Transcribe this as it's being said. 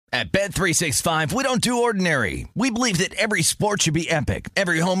At Bet365, we don't do ordinary. We believe that every sport should be epic.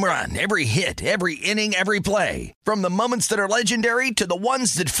 Every home run, every hit, every inning, every play. From the moments that are legendary to the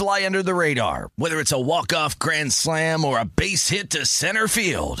ones that fly under the radar. Whether it's a walk-off grand slam or a base hit to center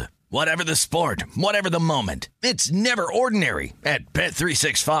field. Whatever the sport, whatever the moment. It's never ordinary at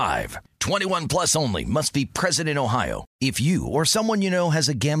Bet365. 21 plus only. Must be present in Ohio. If you or someone you know has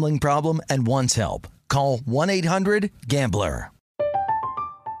a gambling problem and wants help, call 1-800-GAMBLER.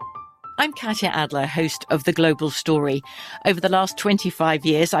 I'm Katya Adler, host of The Global Story. Over the last 25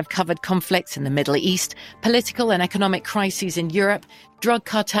 years, I've covered conflicts in the Middle East, political and economic crises in Europe, drug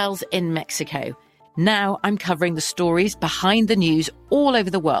cartels in Mexico. Now I'm covering the stories behind the news all over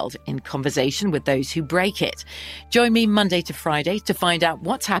the world in conversation with those who break it. Join me Monday to Friday to find out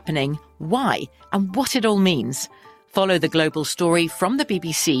what's happening, why, and what it all means. Follow The Global Story from the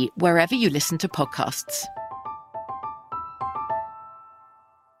BBC wherever you listen to podcasts.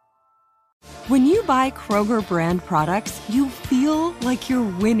 When you buy Kroger brand products, you feel like you're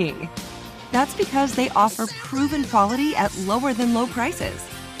winning. That's because they offer proven quality at lower than low prices.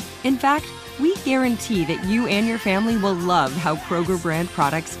 In fact, we guarantee that you and your family will love how Kroger brand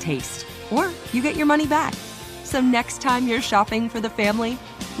products taste, or you get your money back. So next time you're shopping for the family,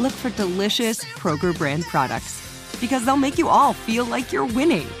 look for delicious Kroger brand products, because they'll make you all feel like you're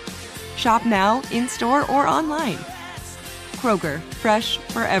winning. Shop now, in-store, or online. Kroger, fresh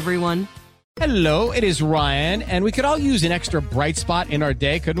for everyone. Hello, it is Ryan, and we could all use an extra bright spot in our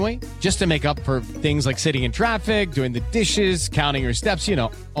day, couldn't we? Just to make up for things like sitting in traffic, doing the dishes, counting your steps, you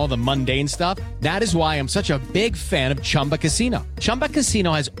know, all the mundane stuff. That is why I'm such a big fan of Chumba Casino. Chumba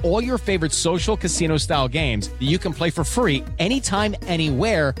Casino has all your favorite social casino-style games that you can play for free anytime,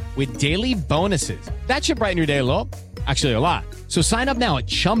 anywhere with daily bonuses. That should brighten your day a little. Actually, a lot. So sign up now at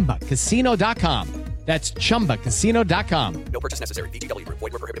ChumbaCasino.com. That's ChumbaCasino.com. No purchase necessary. VGW Group.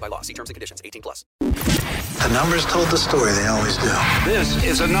 Void where prohibited by law. See terms and conditions. 18 plus. The numbers told the story. They always do. This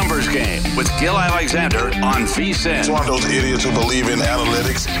is a numbers game with Gil Alexander on VSiN. It's one of those idiots who believe in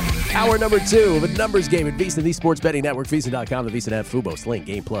analytics. Hour number 2 of a numbers game at VSiN, the sports betting network, VSiN.com, the VSiN app, Fubo, Sling,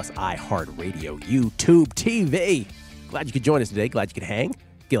 Game Plus, iHeartRadio, YouTube, TV. Glad you could join us today. Glad you could hang.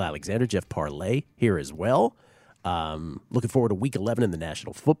 Gil Alexander, Jeff Parlay here as well. Looking forward to Week 11 in the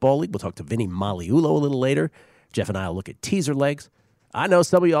National Football League. We'll talk to Vinny Magliulo a little later. Jeff and I will look at teaser legs. I know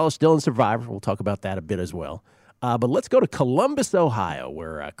some of y'all are still in Survivor. We'll talk about that a bit as well. But let's go to Columbus, Ohio,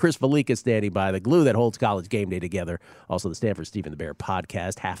 where Chris Fallica is standing by, the glue that holds College Game Day together. Also, the Stanford Steve and the Bear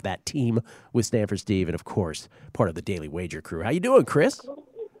podcast, half that team with Stanford Steve, and, of course, part of the Daily Wager crew. How you doing, Chris?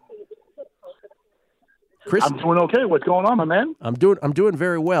 Chris, I'm doing okay. What's going on, my man? I'm doing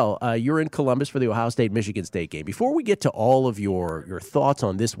very well. You're in Columbus for the Ohio State-Michigan State game. Before we get to all of your thoughts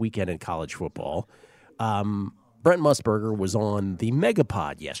on this weekend in college football, Brent Musburger was on the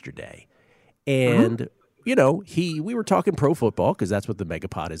Megapod yesterday, and we were talking pro football because that's what the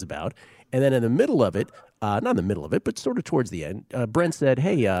Megapod is about. And then in the middle of it, not in the middle of it, but sort of towards the end, Brent said,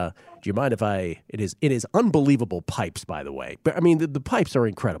 "Hey, do you mind if it is unbelievable pipes, by the way. But I mean, the pipes are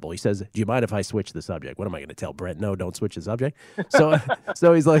incredible." He says, "Do you mind if I switch the subject?" What am I going to tell Brent? No, don't switch the subject. So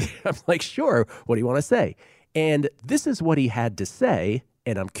he's like, I'm like, sure. What do you want to say? And this is what he had to say,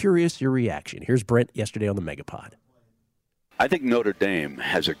 and I'm curious your reaction. Here's Brent yesterday on the Megapod. I think Notre Dame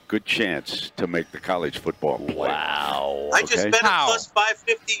has a good chance to make the college football play. Wow. I just bet a plus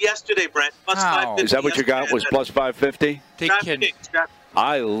 550 yesterday, Brent. Plus 550. Is that what you got? Was plus 550?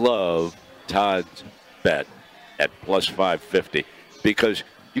 I love Todd's bet at plus 550 because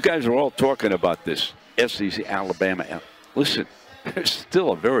you guys are all talking about this SEC Alabama. Listen, there's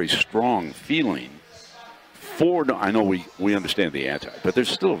still a very strong feeling for. I know we understand the anti, but there's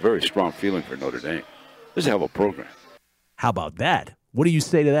still a very strong feeling for Notre Dame. This is a hell of a program. How about that? What do you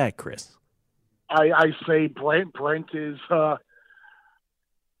say to that, Chris? I say Brent is,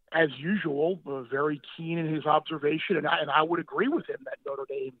 as usual, very keen in his observation, and I would agree with him that Notre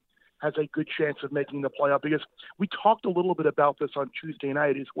Dame has a good chance of making the playoff because we talked a little bit about this on Tuesday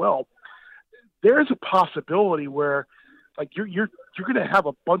night as well. There's a possibility where, like, you're going to have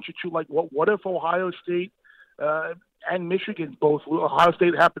a bunch of two. Like, what if Ohio State and Michigan both? Ohio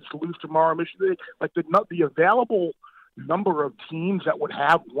State happens to lose tomorrow. Michigan, like the available number of teams that would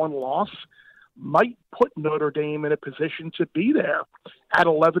have one loss might put Notre Dame in a position to be there at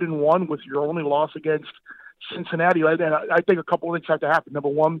 11-1 with your only loss against Cincinnati. And I think a couple of things have to happen. Number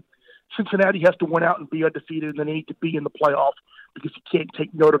one, Cincinnati has to win out and be undefeated, and they need to be in the playoff because you can't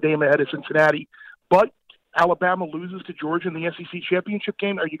take Notre Dame ahead of Cincinnati. But Alabama loses to Georgia in the SEC championship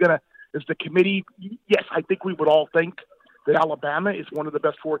game. Is the committee? Yes, I think we would all think that Alabama is one of the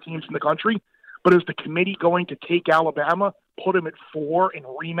best four teams in the country. But is the committee going to take Alabama, put them at 4, and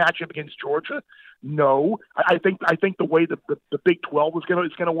rematch them against Georgia? No. I think the way the Big 12 is going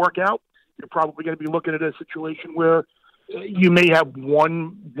to work out, you're probably going to be looking at a situation where you may have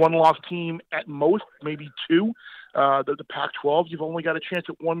one-loss team at most, maybe 2. The Pac-12, you've only got a chance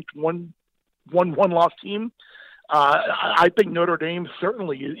at one-loss team. I think Notre Dame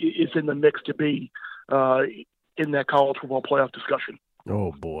certainly is in the mix to be in that college football playoff discussion.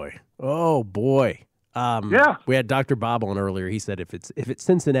 Oh boy. Yeah. We had Dr. Bob on earlier. He said if it's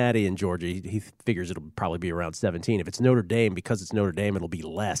Cincinnati and Georgia, he figures it'll probably be around 17. If it's Notre Dame, because it's Notre Dame, it'll be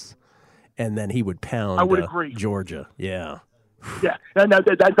less. And then he would pound I would agree. Georgia. Yeah. Yeah. And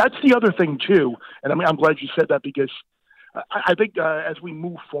that's the other thing, too. And I'm glad you said that, because I think as we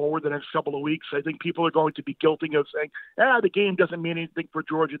move forward the next couple of weeks, I think people are going to be guilty of saying, the game doesn't mean anything for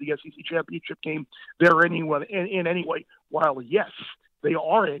Georgia, the SEC championship game. They're in any way. While, yes, they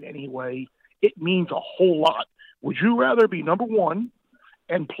are in any way, it means a whole lot. Would you rather be number 1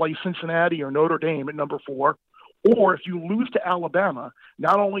 and play Cincinnati or Notre Dame at number 4? Or if you lose to Alabama,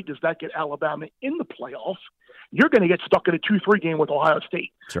 not only does that get Alabama in the playoffs, you're going to get stuck in a 2-3 game with Ohio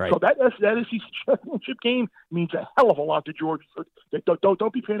State. That's right. So that SEC championship game means a hell of a lot to Georgia. So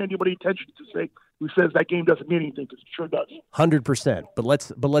don't be paying anybody attention who says that game doesn't mean anything, because it sure does. 100%.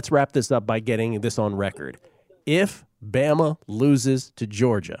 But let's wrap this up by getting this on record. If Bama loses to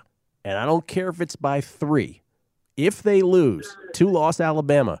Georgia, and I don't care if it's by 3, if they lose to loss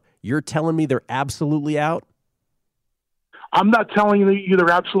Alabama, you're telling me they're absolutely out? I'm not telling you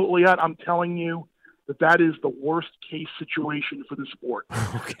they're absolutely out. I'm telling you that is the worst case situation for the sport.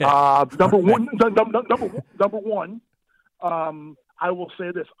 Okay. Number one, I will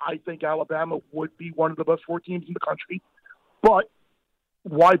say this: I think Alabama would be one of the best 4 teams in the country, but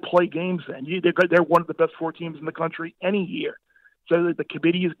why play games then? They're one of the best 4 teams in the country any year. So the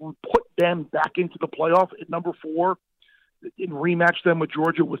committee has put them back into the playoff at number 4 and rematch them with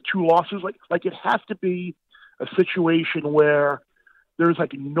Georgia with 2 losses. Like it has to be a situation where there's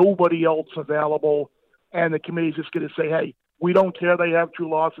nobody else available, and the committee's just going to say, hey, we don't care they have 2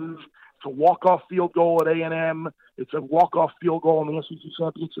 losses. It's a walk-off field goal at A&M. It's a walk-off field goal in the SEC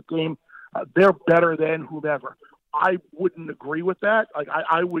championship game. They're better than whomever. I wouldn't agree with that.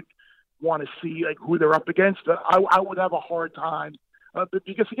 I would want to see who they're up against. I would have a hard time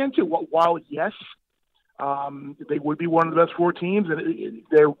because, again, too, while, yes, they would be one of the best 4 teams, and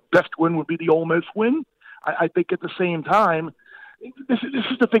their best win would be the Ole Miss win, I think at the same time, this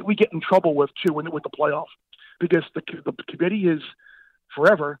is the thing we get in trouble with, too, with the playoff, because the committee has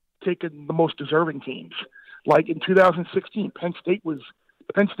forever taken the most deserving teams. Like in 2016, Penn State was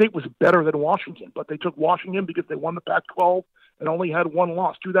better than Washington, but they took Washington because they won the Pac-12 and only had 1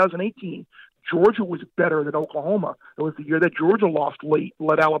 loss. 2018, Georgia was better than Oklahoma. It was the year that Georgia lost late,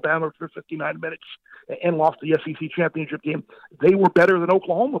 led Alabama for 59 minutes, and lost the SEC championship game. They were better than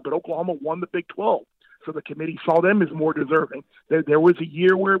Oklahoma, but Oklahoma won the Big 12. So the committee saw them as more deserving. There was a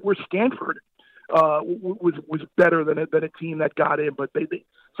year where Stanford was better than a team that got in, but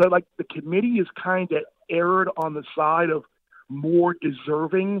so the committee is kind of erred on the side of more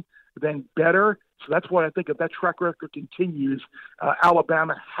deserving than better. So that's why I think if that track record continues,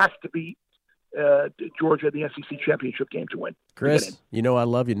 Alabama has to beat Georgia in the SEC championship game to win. Chris, I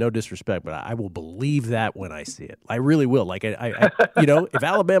love you. No disrespect, but I will believe that when I see it. I really will. If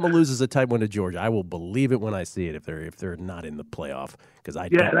Alabama loses a tight one to Georgia, I will believe it when I see it. If they're not in the playoff, because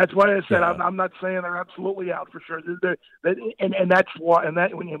that's why I said I'm not saying they're absolutely out for sure. And that's why. And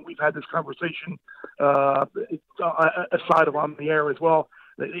that when we've had this conversation aside of on the air as well.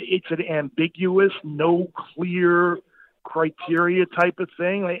 It's an ambiguous, no clear criteria type of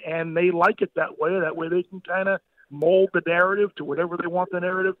thing, and they like it that way. That way they can kind of mold the narrative to whatever they want the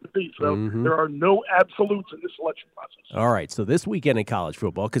narrative to be. So there are no absolutes in this selection process. All right, so this weekend in college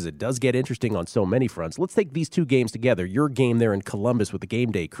football, because it does get interesting on so many fronts, let's take these 2 games together. Your game there in Columbus with the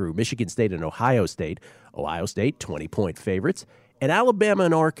Game Day crew, Michigan State and Ohio State. Ohio State, 20-point favorites. And Alabama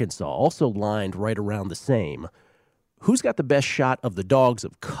and Arkansas, also lined right around the same. Who's got the best shot of the Dogs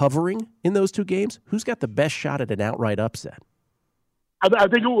of covering in those 2 games? Who's got the best shot at an outright upset? I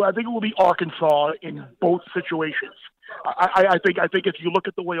think it will be Arkansas in both situations. I think if you look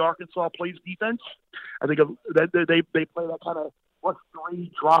at the way Arkansas plays defense, I think that they play that kind of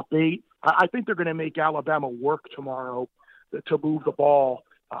 3 drop 8. I think they're going to make Alabama work tomorrow to move the ball.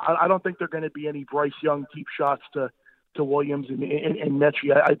 I don't think they're going to be any Bryce Young deep shots to Williams and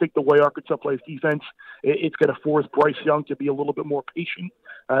Mechie. I think the way Arkansas plays defense, it's going to force Bryce Young to be a little bit more patient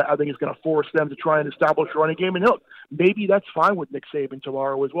I think it's going to force them to try and establish a running game. And look, maybe that's fine with Nick Saban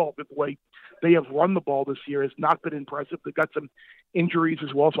tomorrow as well. But the way they have run the ball this year has not been impressive. They've got some injuries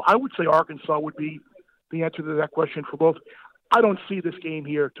as well. So I would say Arkansas would be the answer to that question for both. I don't see this game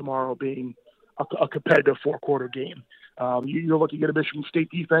here tomorrow being a competitive four-quarter game. You're looking at a Michigan State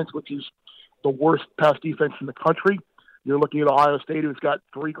defense, which is the worst pass defense in the country. You're looking at Ohio State, who's got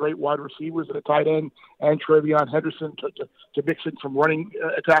three great wide receivers and a tight end, and Travion Henderson to mix in some running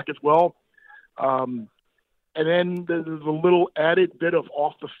attack as well. And then there's a little added bit of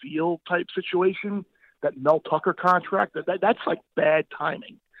off-the-field type situation, that Mel Tucker contract. That's like bad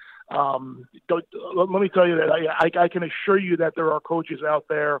timing. Let me tell you that I can assure you that there are coaches out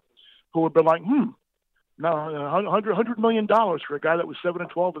there who have been like, no, $100 million for a guy that was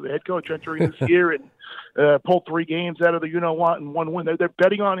 7-12 as the head coach entering this year and pulled 3 games out of the you-know-what and 1 win. They're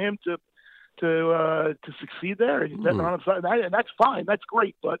betting on him to succeed there. He's betting on him, and that's fine. That's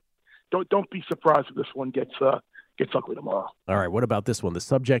great, but don't be surprised if this one gets ugly tomorrow. All right, what about this one? The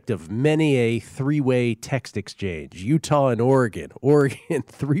subject of many a three-way text exchange, Utah and Oregon. Oregon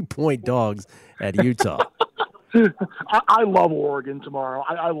 3-point dogs at Utah. I love Oregon tomorrow.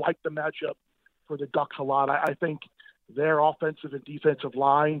 I like the matchup for the Ducks a lot. I think their offensive and defensive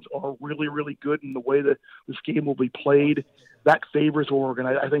lines are really, really good in the way that this game will be played. That favors Oregon.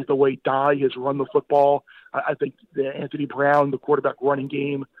 I think the way Dye has run the football, I think Anthony Brown, the quarterback running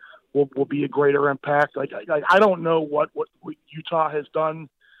game, will be a greater impact. I don't know what Utah has done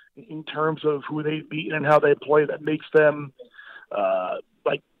in terms of who they've beaten and how they play that makes them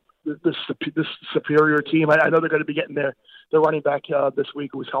this superior team. I know they're going to be getting their running back this week,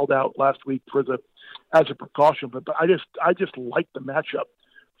 who was held out last week as a precaution. But I just like the matchup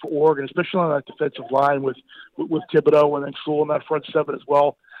for Oregon, especially on that defensive line with Thibodeau and then Sewell in that front seven as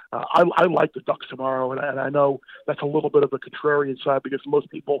well. I like the Ducks tomorrow, and I know that's a little bit of a contrarian side because most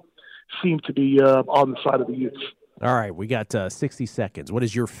people seem to be on the side of the Utes. All right, we got 60 seconds. What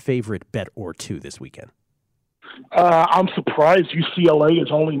is your favorite bet or two this weekend? I'm surprised UCLA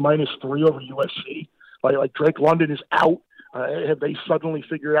is only -3 over USC. Like Drake London is out. Have they suddenly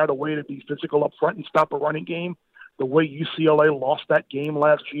figured out a way to be physical up front and stop a running game? The way UCLA lost that game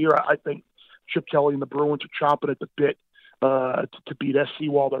last year, I think Chip Kelly and the Bruins are chomping at the bit to beat SC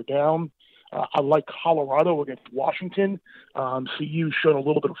while they're down. I like Colorado against Washington. CU showed a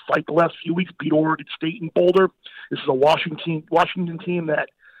little bit of fight the last few weeks, beat Oregon State and Boulder. This is a Washington team that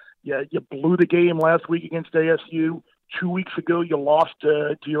you blew the game last week against ASU. 2 weeks ago, you lost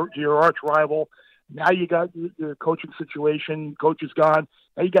to your arch rival. Now you got the coaching situation. Coach is gone.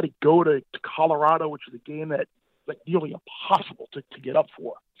 Now you got to go to Colorado, which is a game that's like nearly impossible to get up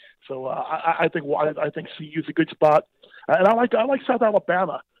for. So I think CU is a good spot, and I like South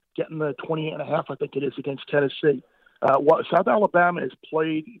Alabama getting the 28.5. I think it is against Tennessee. South Alabama has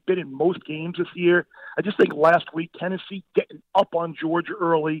been in most games this year. I just think last week Tennessee getting up on Georgia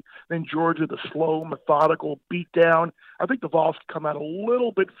early, then Georgia the slow, methodical beatdown. I think the Vols come out a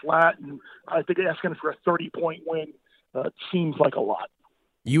little bit flat, and I think asking for a 30-point win seems like a lot.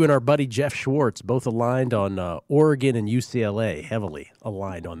 You and our buddy Jeff Schwartz both aligned on Oregon and UCLA, heavily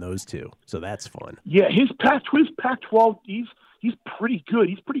aligned on those two. So that's fun. Yeah, his Pac-12, he's pretty good.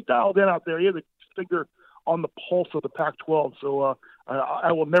 He's pretty dialed in out there. He has a finger on the pulse of the Pac-12. So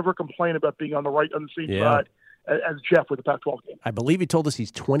I will never complain about being on the same side as Jeff with the Pac-12 game. I believe he told us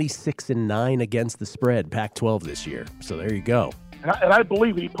he's 26-9 against the spread Pac-12 this year. So there you go. And I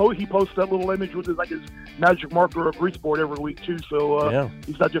believe he posts that little image with his magic marker or grease board every week too. So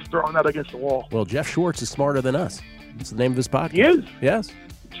he's not just throwing that against the wall. Well, Jeff Schwartz is smarter than us. That's the name of his podcast. He is. Yes.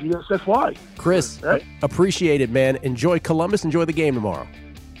 That's why. Chris, appreciate it, man. Enjoy Columbus. Enjoy the game tomorrow.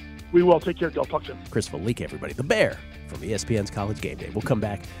 We will. Take care. I'll talk soon. Chris Felique, everybody. The Bear from ESPN's College Game Day. We'll come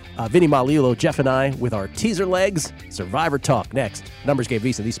back. Vinny Magliulo, Jeff, and I with our teaser legs. Survivor Talk next. Numbers Game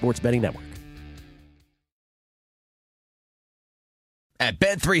Visa, the Sports Betting Network. At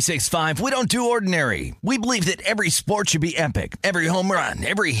Bet365, we don't do ordinary. We believe that every sport should be epic. Every home run,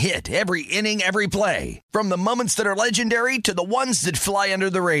 every hit, every inning, every play. From the moments that are legendary to the ones that fly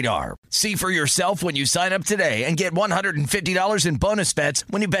under the radar. See for yourself when you sign up today and get $150 in bonus bets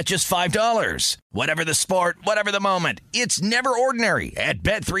when you bet just $5. Whatever the sport, whatever the moment, it's never ordinary at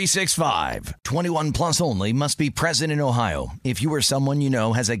Bet365. 21 plus only. Must be present in Ohio. If you or someone you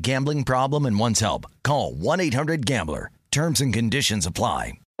know has a gambling problem and wants help, call 1-800-GAMBLER. Terms and conditions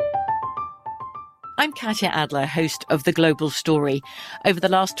apply. I'm Katya Adler, host of The Global Story. Over the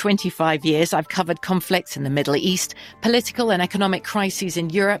last 25 years, I've covered conflicts in the Middle East, political and economic crises in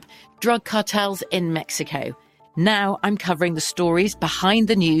Europe, drug cartels in Mexico. Now I'm covering the stories behind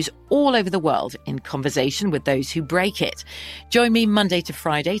the news all over the world in conversation with those who break it. Join me Monday to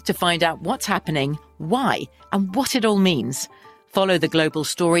Friday to find out what's happening, why, and what it all means. Follow The Global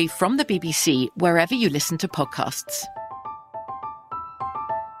Story from the BBC wherever you listen to podcasts.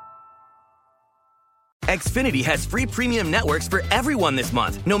 Xfinity has free premium networks for everyone this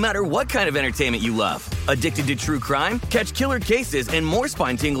month, no matter what kind of entertainment you love. Addicted to true crime? Catch killer cases and more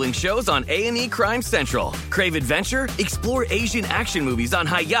spine-tingling shows on A&E Crime Central. Crave adventure? Explore Asian action movies on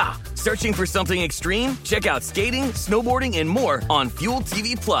Hi-Ya. Searching for something extreme? Check out skating, snowboarding, and more on Fuel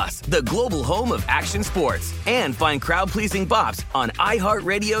TV Plus, the global home of action sports. And find crowd-pleasing bops on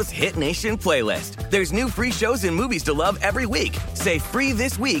iHeartRadio's Hit Nation playlist. There's new free shows and movies to love every week. Say free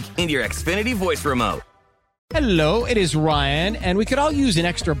this week in your Xfinity voice remote. Hello, it is Ryan, and we could all use an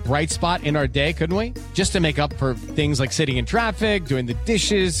extra bright spot in our day, couldn't we? Just to make up for things like sitting in traffic, doing the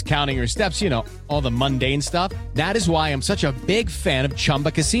dishes, counting your steps, all the mundane stuff. That is why I'm such a big fan of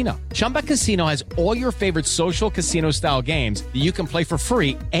Chumba Casino. Chumba Casino has all your favorite social casino-style games that you can play for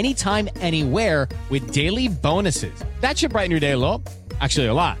free anytime, anywhere with daily bonuses. That should brighten your day a little. Actually,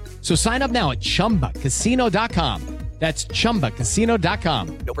 a lot. So sign up now at ChumbaCasino.com. That's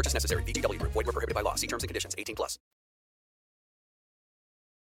ChumbaCasino.com. No purchase necessary. VGW Group. Void where prohibited by law. See terms and conditions. 18+.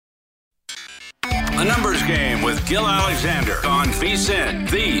 A numbers game with Gil Alexander on VSiN,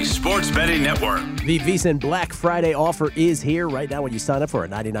 the sports betting network. The VSiN Black Friday offer is here right now. When you sign up for a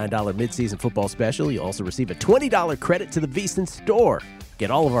 $99 midseason football special, you'll also receive a $20 credit to the VSiN store. Get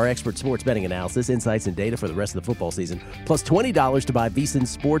all of our expert sports betting analysis, insights, and data for the rest of the football season, plus $20 to buy VSiN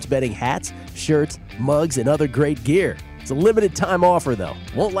sports betting hats, shirts, mugs, and other great gear. It's a limited time offer, though.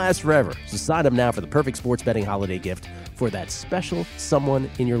 Won't last forever. So sign up now for the perfect sports betting holiday gift for that special someone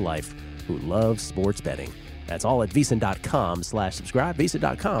in your life who loves sports betting. That's all at VSiN.com/subscribe,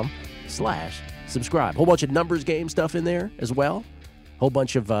 VSiN.com/subscribe. Whole bunch of numbers game stuff in there as well. Whole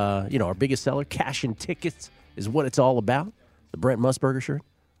bunch of, our biggest seller, cash and tickets is what it's all about. The Brent Musburger shirt,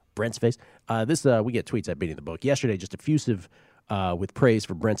 Brent's face. We get tweets at Beating the Book. Yesterday, just effusive with praise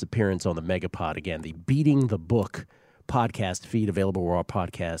for Brent's appearance on the Megapod. Again, the Beating the Book podcast feed available where our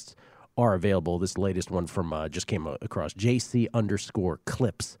podcasts are available. This latest one from just came across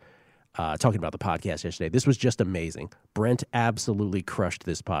JC_clips talking about the podcast yesterday. This was just amazing. Brent absolutely crushed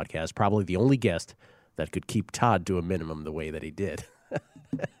this podcast. Probably the only guest that could keep Todd to a minimum the way that he did.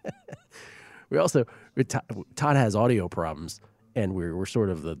 Todd has audio problems, and we're sort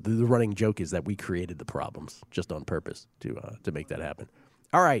of the running joke is that we created the problems just on purpose to make that happen.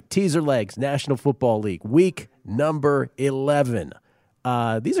 All right, teaser legs, National Football League, week number 11.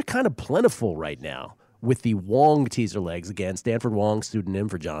 These are kind of plentiful right now with the Wong teaser legs. Again, Stanford Wong, pseudonym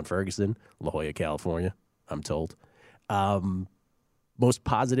for John Ferguson, La Jolla, California, I'm told. Most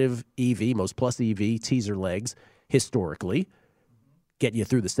positive EV, most plus EV teaser legs historically. Get you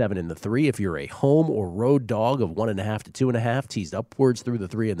through the 7 and the 3. If you're a home or road dog of 1.5 to 2.5, teased upwards through the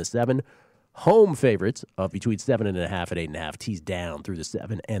 3 and the 7. Home favorites of between 7.5 and 8.5, teased down through the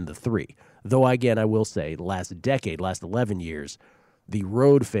 7 and the 3. Though, again, I will say, last 11 years, the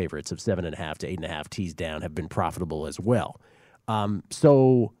road favorites of 7.5 to 8.5, teased down, have been profitable as well.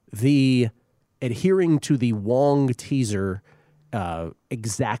 So the adhering to the Wong teaser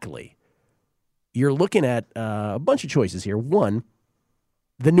exactly, you're looking at a bunch of choices here. One,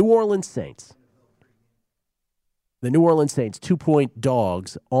 the New Orleans Saints. The New Orleans Saints, 2-point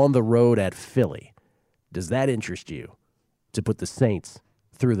dogs on the road at Philly. Does that interest you to put the Saints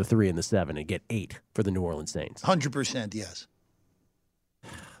through the 3 and the 7 and get 8 for the New Orleans Saints? 100% yes.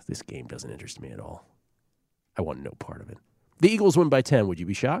 This game doesn't interest me at all. I want no part of it. The Eagles win by 10. Would you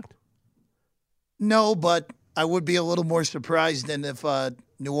be shocked? No, but I would be a little more surprised than if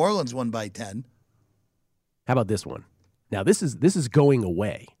New Orleans won by 10. How about this one? Now, this is going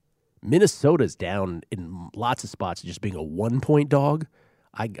away. Minnesota's down in lots of spots just being a 1-point dog.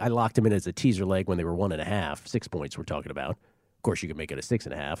 I locked them in as a teaser leg when they were 1.5, 6 points we're talking about. Of course, you can make it a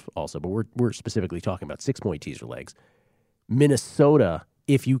 6.5 also, but we're specifically talking about 6-point teaser legs. Minnesota,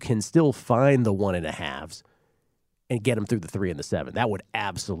 if you can still find the 1.5s and get them through the 3 and the 7, that would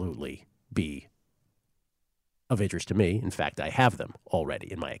absolutely be of interest to me. In fact, I have them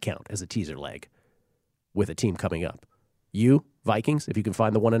already in my account as a teaser leg with a team coming up. You, Vikings, if you can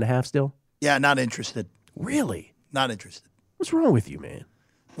find the 1.5 still? Yeah, not interested. Really? Not interested. What's wrong with you, man?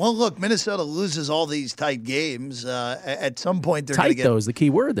 Well, look, Minnesota loses all these tight games. At some point, they're going to Tight, get. though, is the key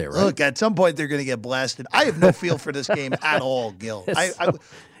word there, right? Look, at some point, they're going to get blasted. I have no feel for this game at all, Gil.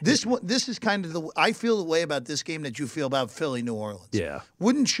 This is kind of I feel the way about this game that you feel about Philly, New Orleans. Yeah.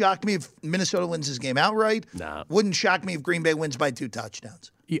 Wouldn't shock me if Minnesota wins this game outright. Nah. Wouldn't shock me if Green Bay wins by 2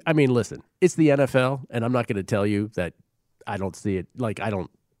 touchdowns. I mean, listen, it's the NFL, and I'm not going to tell you that I don't see it. Like, I don't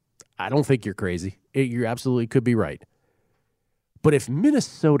think you're crazy. You absolutely could be right. But if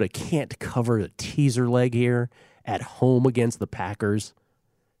Minnesota can't cover a teaser leg here at home against the Packers,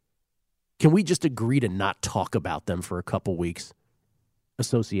 can we just agree to not talk about them for a couple weeks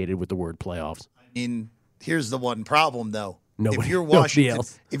associated with the word playoffs? I mean, here's the one problem, though. Nobody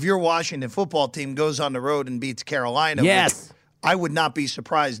If your Washington football team goes on the road and beats Carolina, yes, I would not be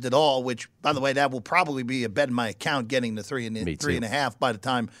surprised at all, which, by the way, that will probably be a bet in my account getting to 3.5 by the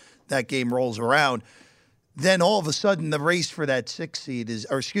time that game rolls around. Then all of a sudden the race for that 7th seed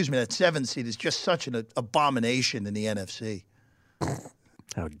is just such an abomination in the NFC.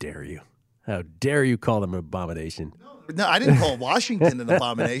 How dare you? How dare you call them an abomination? No, I didn't call Washington an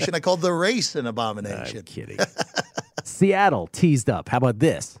abomination. I called the race an abomination. I'm kidding. Seattle teased up. How about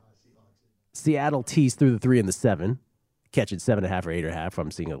this? Seattle teased through the 3 and the 7. Catching 7.5 or 8.5.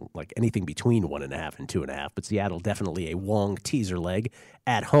 I'm seeing like anything between 1.5 and 2.5. But Seattle definitely a Wong teaser leg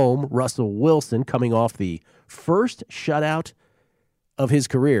at home. Russell Wilson coming off the first shutout of his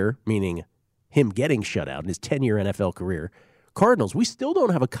career, meaning him getting shut out in his 10-year NFL career. Cardinals, we still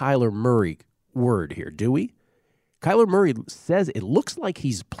don't have a Kyler Murray word here, do we? Kyler Murray says it looks like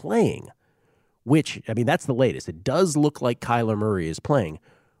he's playing, which, I mean, that's the latest. It does look like Kyler Murray is playing,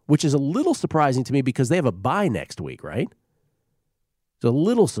 which is a little surprising to me because they have a bye next week, right? It's a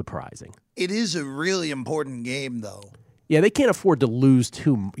little surprising. It is a really important game, though. Yeah, they can't afford to lose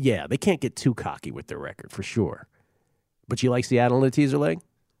too. Yeah, they can't get too cocky with their record, for sure. But you like Seattle in the teaser leg?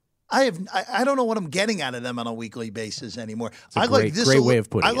 I don't know what I'm getting out of them on a weekly basis anymore. It's a great way of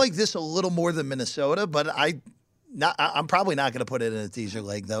putting it. I like this a little more than Minnesota, but I'm probably not going to put it in a teaser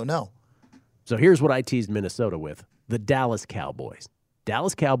leg, though, no. So here's what I teased Minnesota with. The Dallas Cowboys.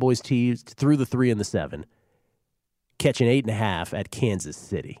 Dallas Cowboys teased through the 3 and the 7. Catching 8.5 at Kansas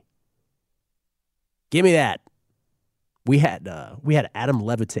City. Give me that. We had Adam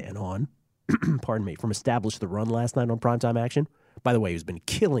Levitan on, pardon me, from Establish the Run last night on Primetime Action. By the way, he's been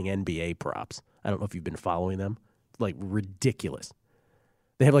killing NBA props. I don't know if you've been following them. It's like ridiculous.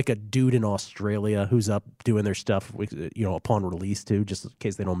 They have like a dude in Australia who's up doing their stuff, upon release too, just in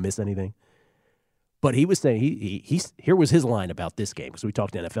case they don't miss anything. But he was saying here was his line about this game because we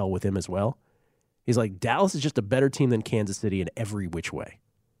talked NFL with him as well. He's like, Dallas is just a better team than Kansas City in every which way.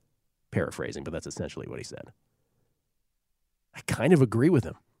 Paraphrasing, but that's essentially what he said. I kind of agree with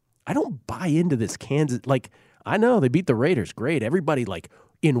him. I don't buy into this Kansas. Like, I know they beat the Raiders. Great. Everybody, like,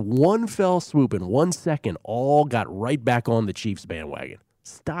 in one fell swoop, in 1 second, all got right back on the Chiefs bandwagon.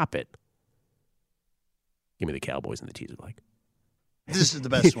 Stop it. Give me the Cowboys in the teaser leg. This is the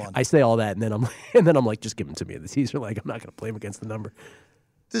best one. I say all that, and then I'm like, just give them to me in the teaser leg. I'm not going to play them against the number.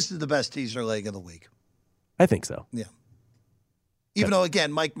 This is the best teaser leg of the week. I think so. Yeah. Even though,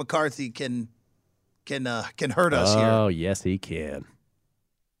 again, Mike McCarthy can hurt us here. Oh, yes, he can.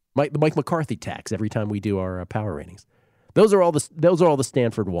 The Mike McCarthy tax every time we do our power ratings. Those are all the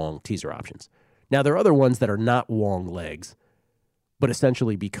Stanford Wong teaser options. Now there are other ones that are not Wong legs, but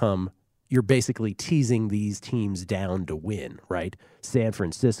essentially become you're basically teasing these teams down to win, right? San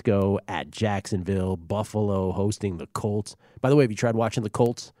Francisco at Jacksonville, Buffalo hosting the Colts. By the way, have you tried watching the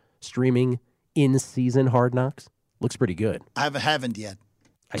Colts streaming in-season Hard Knocks? Looks pretty good. I haven't yet.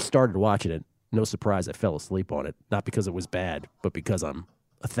 I started watching it. No surprise I fell asleep on it. Not because it was bad, but because I'm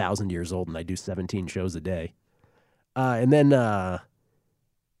 1,000 years old and I do 17 shows a day. And then, those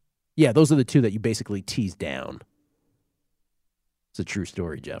are the two that you basically tease down. It's a true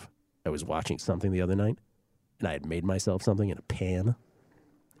story, Jeff. I was watching something the other night, and I had made myself something in a pan,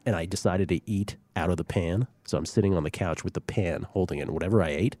 and I decided to eat out of the pan. So I'm sitting on the couch with the pan holding it, and whatever I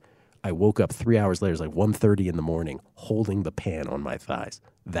ate, I woke up 3 hours later, it was like 1:30 in the morning, holding the pan on my thighs.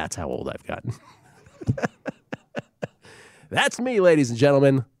 That's how old I've gotten. That's me, ladies and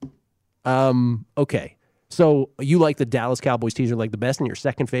gentlemen. Okay. So you like the Dallas Cowboys teaser like the best, and your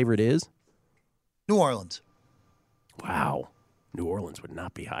second favorite is? New Orleans. Wow. New Orleans would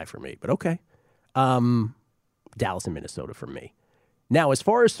not be high for me, but okay. Dallas and Minnesota for me. Now, as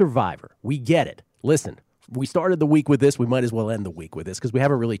far as Survivor, we get it. Listen, we started the week with this. We might as well end the week with this because we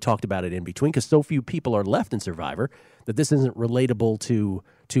haven't really talked about it in between because so few people are left in Survivor that this isn't relatable to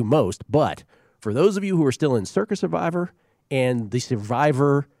most. But for those of you who are still in Circa Survivor and the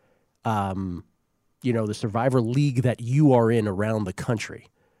Survivor, the Survivor League that you are in around the country,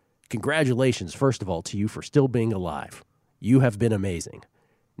 congratulations, first of all, to you for still being alive. You have been amazing.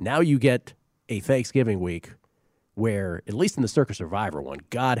 Now you get a Thanksgiving week where, at least in the Circa Survivor one,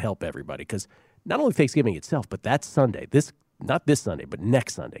 God help everybody, because not only Thanksgiving itself, but that Sunday, not this Sunday, but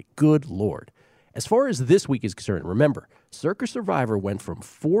next Sunday, good Lord. As far as this week is concerned, remember, Circa Survivor went from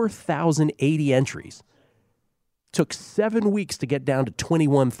 4,080 entries, took 7 weeks to get down to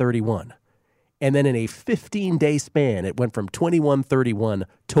 2131. And then in a 15-day span, it went from 2131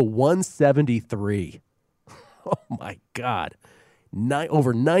 to 173. Oh, my God.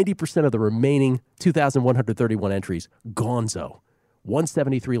 Over 90% of the remaining 2,131 entries, gonzo.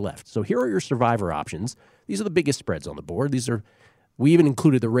 173 left. So here are your Survivor options. These are the biggest spreads on the board. We even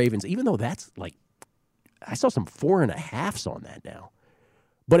included the Ravens, even though that's like, I saw some 4.5s on that now.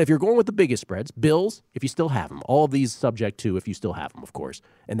 But if you're going with the biggest spreads, Bills, if you still have them, all of these subject to if you still have them, of course.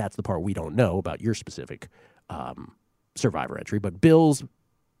 And that's the part we don't know about your specific Survivor entry. But Bills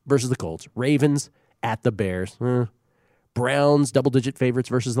versus the Colts, Ravens at the Bears, Browns, double-digit favorites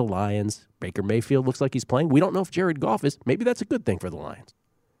versus the Lions. Baker Mayfield looks like he's playing. We don't know if Jared Goff is. Maybe that's a good thing for the Lions.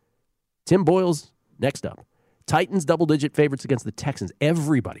 Tim Boyle's next up. Titans, double-digit favorites against the Texans.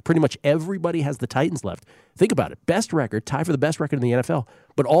 Pretty much everybody has the Titans left. Think about it. Best record, tie for the best record in the NFL,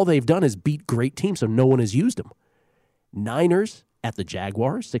 but all they've done is beat great teams, so no one has used them. Niners at the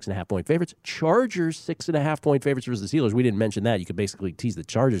Jaguars, 6.5-point favorites. Chargers, 6.5-point favorites versus the Steelers. We didn't mention that. You could basically tease the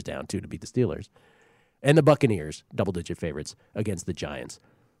Chargers down, too, to beat the Steelers. And the Buccaneers, double-digit favorites against the Giants.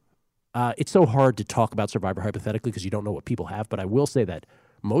 It's so hard to talk about Survivor hypothetically because you don't know what people have, but I will say that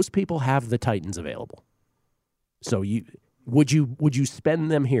most people have the Titans available. So would you spend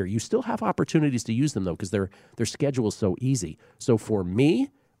them here? You still have opportunities to use them, though, because their schedule is so easy. So for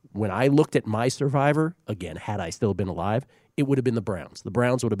me, when I looked at my Survivor, again, had I still been alive, it would have been the Browns. The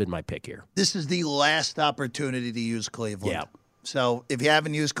Browns would have been my pick here. This is the last opportunity to use Cleveland. Yeah. So if you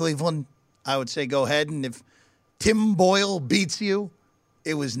haven't used Cleveland, I would say go ahead. And if Tim Boyle beats you,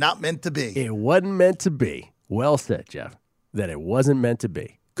 it was not meant to be. It wasn't meant to be. Well said, Jeff, that it wasn't meant to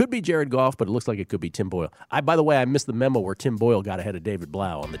be. Could be Jared Goff, but it looks like it could be Tim Boyle. By the way, I missed the memo where Tim Boyle got ahead of David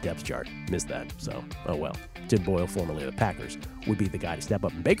Blau on the depth chart. Missed that. So, oh well. Tim Boyle, formerly of the Packers, would be the guy to step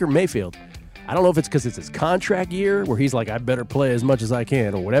up. And Baker Mayfield, I don't know if it's because it's his contract year where he's like, I better play as much as I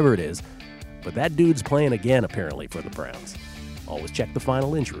can or whatever it is. But that dude's playing again, apparently, for the Browns. Always check the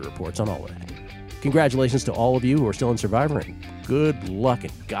final injury reports on all of that. Congratulations to all of you who are still in Survivor, and good luck,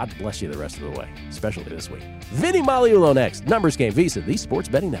 and God bless you the rest of the way, especially this week. Vinny Magliulo next. Numbers Game Visa, the Sports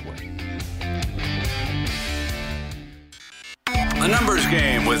Betting Network. The Numbers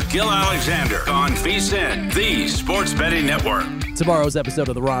Game with Gil Alexander on VSiN, the Sports Betting Network. Tomorrow's episode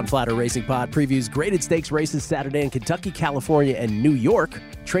of the Ron Flatter Racing Pod previews graded stakes races Saturday in Kentucky, California, and New York.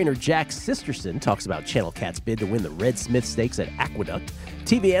 Trainer Jack Sisterson talks about Channel Cat's bid to win the Red Smith Stakes at Aqueduct.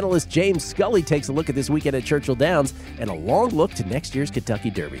 TV analyst James Scully takes a look at this weekend at Churchill Downs and a long look to next year's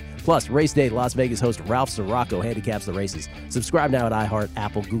Kentucky Derby. Plus, race day, Las Vegas host Ralph Sirocco handicaps the races. Subscribe now at iHeart,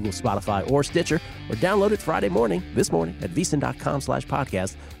 Apple, Google, Spotify, or Stitcher, or download it this morning at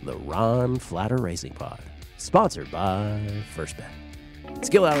VSiN.com/podcast, the Ron Flatter Racing Pod. Sponsored by First Bet. It's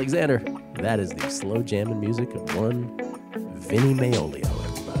Gil Alexander. That is the slow jamming music of one Vinny Magliulo,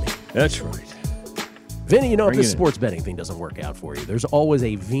 everybody. That's right. Vinny, if this sports betting thing doesn't work out for you, there's always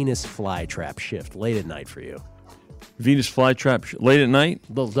a Venus flytrap shift late at night for you. Venus flytrap late at night?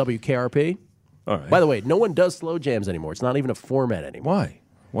 Little WKRP. All right. By the way, no one does slow jams anymore. It's not even a format anymore. Why?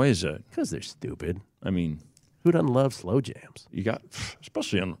 Why is that? Because they're stupid. I mean, who doesn't love slow jams? You got,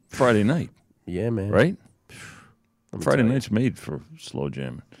 especially on Friday night. Yeah, man. Right? Friday night's made for slow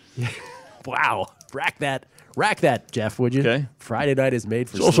jamming. Wow. Rack that, Jeff, would you? Okay. Friday night is made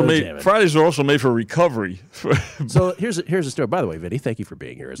for slow jamming. Fridays are also made for recovery. So here's a story. By the way, Vinny, thank you for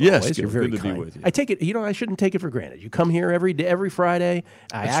being here as always. You're very good kind. To be with you. I take it, I shouldn't take it for granted. You come here every Friday.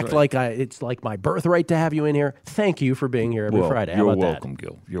 I act like it's like my birthright to have you in here. Thank you for being here every Friday. How you're about welcome, that?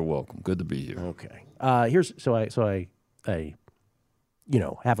 Gil. You're welcome. Good to be here. Okay. I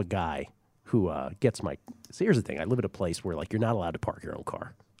have a guy who gets my. So here's the thing. I live at a place where you're not allowed to park your own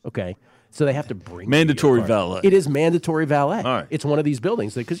car. Okay. So they have to bring mandatory valet. It is mandatory valet. All right. It's one of these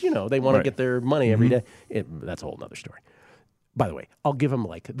buildings because they want to get their money every day. That's a whole other story. By the way, I'll give them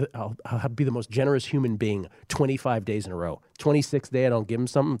I'll be the most generous human being 25 days in a row. 26th day I don't give them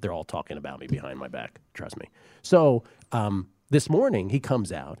something, they're all talking about me behind my back. Trust me. So this morning he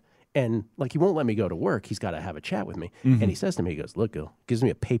comes out and he won't let me go to work. He's got to have a chat with me. And he says to me, he goes, "Look, Gil," gives me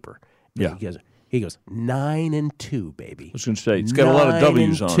a paper. Yeah. He goes 9-2, baby. I was going to say, it's got a lot of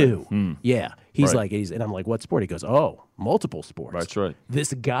W's on it. Yeah. He's and I'm like, what sport? He goes, oh, multiple sports. That's right.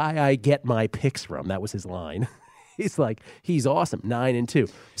 This guy I get my picks from. That was his line. He's like, he's awesome,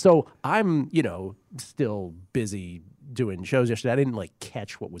 9-2. So I'm, still busy doing shows yesterday. I didn't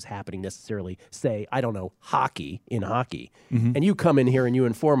catch what was happening necessarily. Say, I don't know, hockey. Mm-hmm. And you come in here and you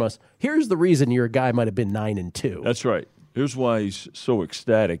inform us, here's the reason your guy might have been 9-2. That's right. Here's why he's so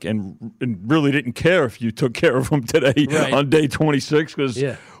ecstatic and really didn't care if you took care of him today on day 26 because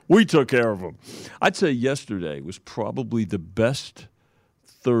we took care of him. I'd say yesterday was probably the best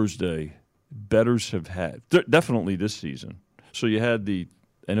Thursday bettors have had, definitely this season. So you had the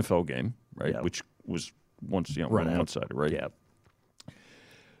NFL game, right, which was one-sided, right? Yeah.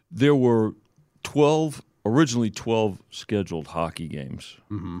 There were originally 12 scheduled hockey games,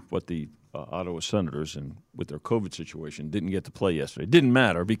 but the Ottawa Senators, and with their COVID situation, didn't get to play yesterday. It didn't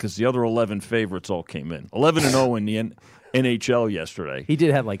matter because the other 11 favorites all came in. 11-0 in the NHL yesterday. He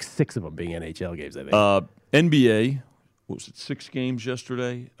did have 6 of them being NHL games, I think. NBA, what was it, 6 games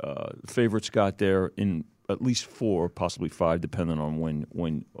yesterday? Favorites got there in at least 4, possibly 5, depending on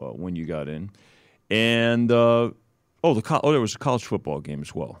when you got in. And there was a college football game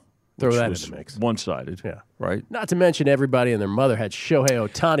as well. Throw that in the mix. One-sided, right? Not to mention everybody and their mother had Shohei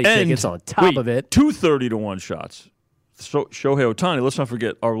Ohtani tickets on top of it. 2 30-1 shots. So Shohei Ohtani, let's not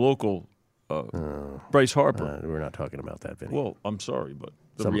forget our local Bryce Harper. We're not talking about that, Vinny. Well, I'm sorry, but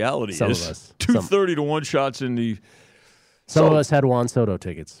the reality some is of us, 2 30-1 shots in the... Some of us had Juan Soto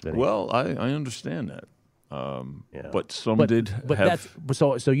tickets, Vinny. Well, I understand that. But some did. But have,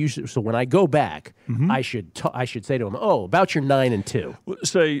 so when I go back, I should say to him, about your 9-2.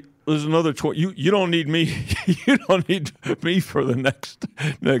 Say there's another choice. You don't need me. You don't need me for the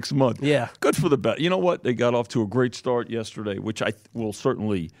next month. Yeah, good for the bet. You know what? They got off to a great start yesterday, which I will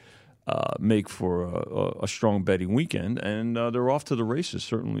certainly make for a strong betting weekend, and they're off to the races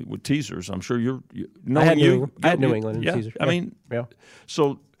certainly with teasers. I'm sure I had New England in teasers. I mean,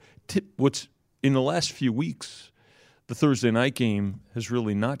 so what's in the last few weeks, the Thursday night game has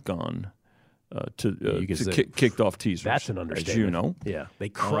really not gone kicked off teasers. That's an understatement. As you know. Yeah, they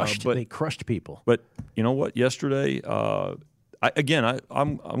crushed people. But you know what? Yesterday, I'm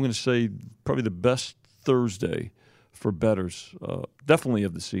going to say probably the best Thursday for bettors, definitely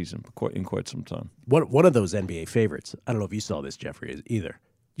of the season, in quite some time. One of those NBA favorites. I don't know if you saw this, Jeffrey, either.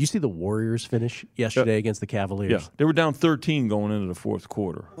 You see the Warriors finish yesterday against the Cavaliers? Yeah, they were down 13 going into the fourth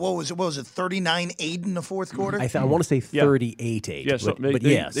quarter. What was it? 39-8 in the fourth quarter? I want to say 38-8. Yeah, something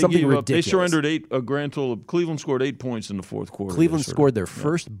ridiculous. They surrendered a grand total. Cleveland scored 8 points in the fourth quarter. Cleveland scored their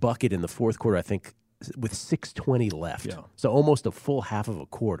first bucket in the fourth quarter, I think, with 6:20 left. Yeah. So almost a full half of a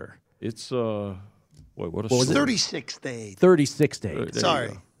quarter. It's what was it? 36-8. 36-8.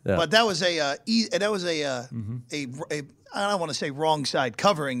 Sorry. Yeah. But that was a I don't want to say wrong side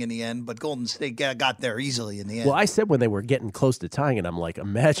covering in the end, but Golden State got there easily in the end. Well, I said when they were getting close to tying it, I'm like,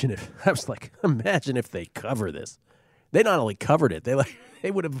 imagine if they cover this. They not only covered it, they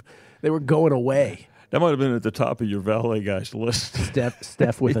were going away. That might have been at the top of your valet guys list.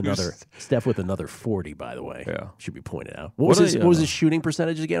 Steph with another 40, by the way. Yeah, should be pointed out. What was his shooting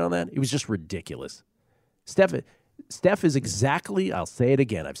percentage again on that? It was just ridiculous. Steph is exactly, I'll say it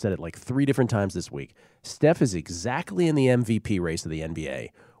again, I've said it like 3 different times this week. Steph is exactly in the MVP race of the NBA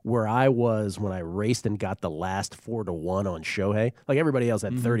where I was when I raced and got the last 4-1 on Shohei. Like everybody else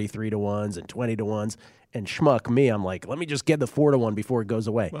had 33-1s and 20-1s. And schmuck me, I'm like, let me just get the 4-1 before it goes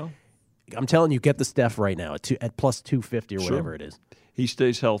away. Well, I'm telling you, get the Steph right now at plus 250 or whatever it is. He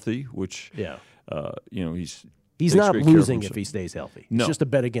stays healthy, which, He's not losing if he stays healthy. No. It's just a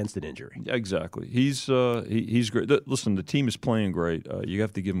bet against an injury. Exactly. He's great. Listen, the team is playing great. You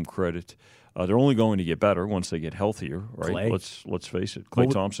have to give them credit. They're only going to get better once they get healthier, right? Klay. Let's face it. Klay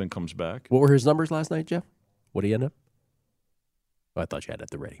Thompson comes back. What were his numbers last night, Jeff? What did he end up? Oh, I thought you had it at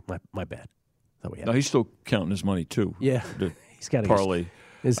the ready. My bad. No, he's still counting his money too. Yeah, he's got parlay.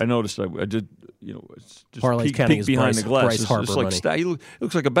 I noticed. I did. It's just Parlay's counting his behind the glass. Bryce Harper it's like money. he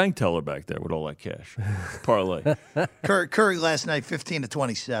looks like a bank teller back there with all that cash. Parlay. Curry last night,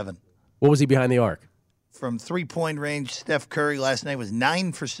 15-27. What was he behind the arc? From 3-point range, Steph Curry last night was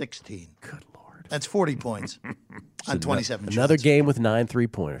 9 for 16. Good Lord. That's 40 points on 27 shots. Another game with 9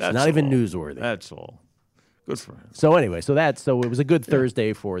 3-pointers. Not even newsworthy. That's all. Good for him. So anyway, so it was a good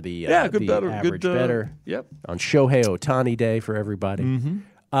Thursday for the good better, average better. Yep. On Shohei Ohtani Day for everybody. Mm-hmm.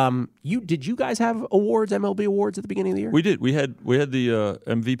 Did you guys have awards, MLB awards at the beginning of the year? We did. We had the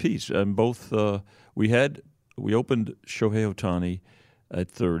MVPs, and both we opened Shohei Ohtani at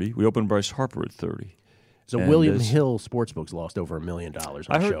 30. We opened Bryce Harper at 30. So William Hill Sportsbooks lost over $1 million on Shohei.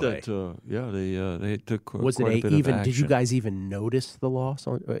 I heard that. They took was quite it a bit of action. Did you guys even notice the loss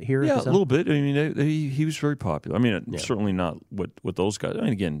here? Yeah, a little bit. I mean, he was very popular. I mean, certainly not what those guys. I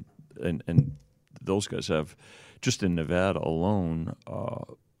mean, again, and those guys have just in Nevada alone,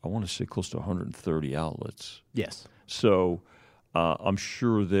 I want to say close to 130 outlets. Yes. So I'm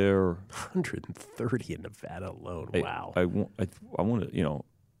sure they're 130 in Nevada alone. Wow. I want to,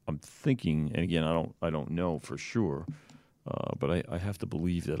 I'm thinking, and again, I don't know for sure, but I have to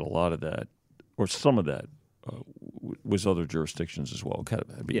believe that a lot of that, or some of that, was other jurisdictions as well. Kind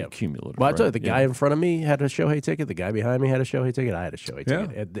of be cumulative. Well, I tell you, the guy in front of me had a Shohei ticket. The guy behind me had a Shohei ticket. I had a Shohei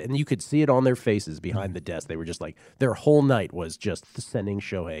ticket. And you could see it on their faces behind the desk. They were just like, their whole night was just sending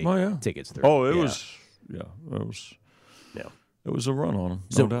Shohei tickets through. Oh, it was a run on them,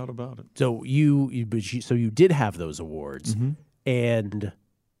 no doubt about it. So you did have those awards, and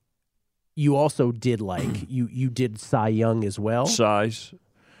you also did you did Cy Young as well. Size.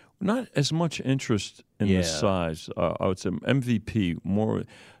 Not as much interest in the size. I would say MVP more.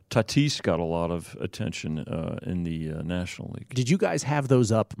 Tatis got a lot of attention in the National League. Did you guys have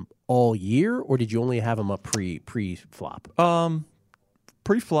those up all year, or did you only have them up pre-flop?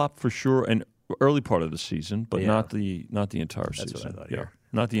 Pre-flop for sure, and early part of the season, but not the entire season. That's what I thought. Yeah,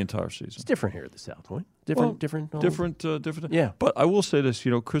 not the entire season. It's different here at the South Point. Different. Yeah, but I will say this.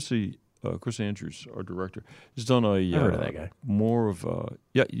 Chris Andrews, our director, has done I heard of that guy. More of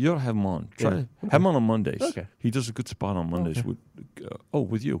you ought to have him on. Have him on Mondays. Okay. He does a good spot on Mondays with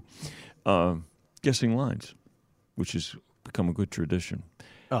you. Guessing lines, which has become a good tradition.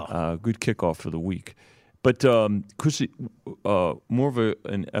 Good kickoff for the week. But Chris, more of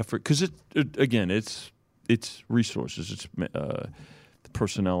an effort because it's resources, it's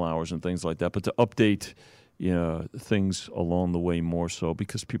personnel hours and things like that. But to update things along the way more so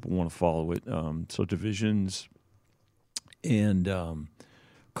because people want to follow it. So divisions and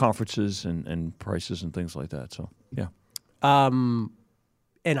conferences and prices and things like that. So yeah. And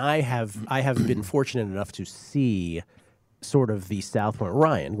I have been fortunate enough to see sort of the South Point.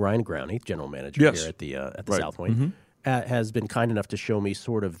 Ryan Growney, general manager here at the South Point, has been kind enough to show me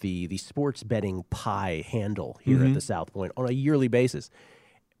sort of the sports betting pie handle here at the South Point on a yearly basis.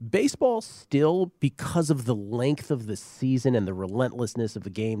 Baseball still, because of the length of the season and the relentlessness of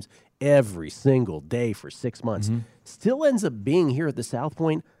the games every single day for 6 months, still ends up being here at the South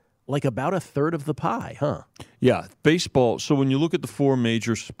Point like about a third of the pie, huh? Yeah, baseball. So when you look at the four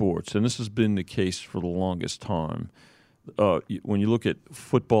major sports, and this has been the case for the longest time, when you look at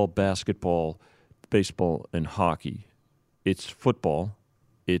football, basketball, baseball, and hockey, it's football,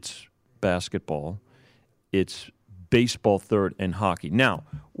 it's basketball, it's baseball third, and hockey. Now,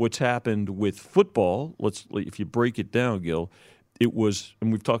 what's happened with football, if you break it down, Gil, it was,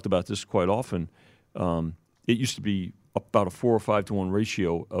 and we've talked about this quite often, it used to be about a 4 or 5 to 1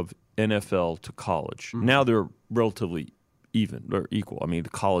 ratio of NFL to college. Now they're relatively even, they're equal. I mean, the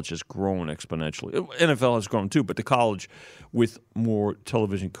college has grown exponentially. NFL has grown too, but the college with more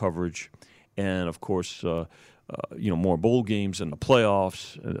television coverage and, of course, more bowl games and the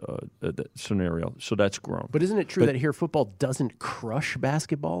playoffs scenario. So that's grown. But isn't it true that here football doesn't crush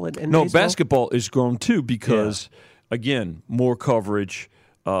basketball and no, baseball? Basketball is grown too because, again, more coverage,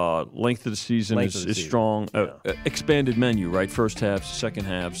 length of the season is strong, expanded menu, right? First halves, second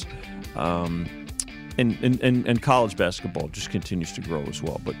halves, and college basketball just continues to grow as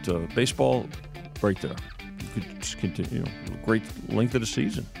well. But baseball, right there. You could just continue, great length of the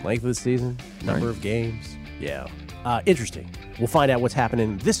season. Length of the season, number of games. Yeah. Interesting. We'll find out what's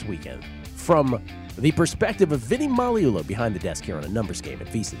happening this weekend from the perspective of Vinny Magliulo behind the desk here on A Numbers Game at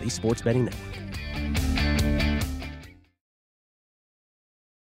VSiN, the Sports Betting Network.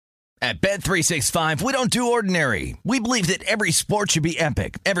 At Bet365, we don't do ordinary. We believe that every sport should be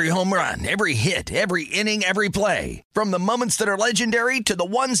epic. Every home run, every hit, every inning, every play. From the moments that are legendary to the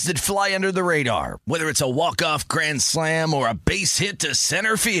ones that fly under the radar. Whether it's a walk-off grand slam or a base hit to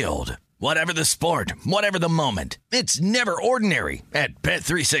center field. Whatever the sport, whatever the moment, it's never ordinary at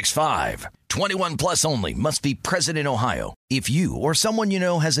Bet365. 21 plus only. Must be present in Ohio. If you or someone you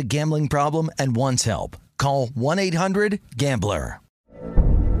know has a gambling problem and wants help, call 1-800-GAMBLER.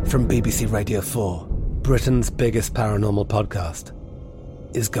 From BBC Radio 4, Britain's biggest paranormal podcast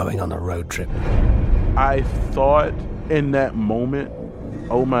is going on a road trip. I thought in that moment,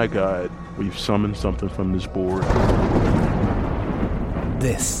 oh my God, we've summoned something from this board.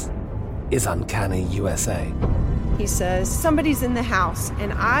 This is Uncanny USA. He says, somebody's in the house,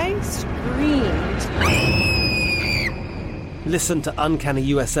 and I screamed. Listen to Uncanny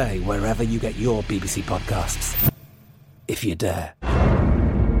USA wherever you get your BBC podcasts, if you dare.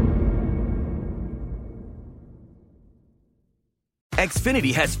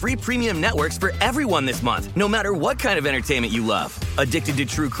 Xfinity has free premium networks for everyone this month, no matter what kind of entertainment you love. Addicted to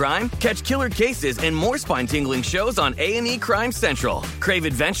true crime? Catch killer cases and more spine-tingling shows on A&E Crime Central. Crave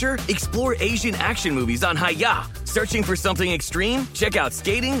adventure? Explore Asian action movies on Hi-Ya. Searching for something extreme? Check out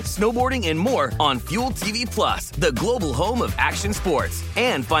skating, snowboarding, and more on Fuel TV Plus, the global home of action sports.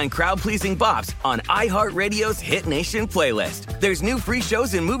 And find crowd-pleasing bops on iHeartRadio's Hit Nation playlist. There's new free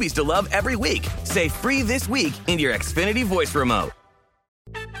shows and movies to love every week. Say free this week in your Xfinity voice remote.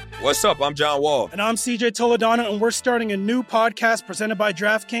 What's up? I'm John Wall. And I'm CJ Toledano, and we're starting a new podcast presented by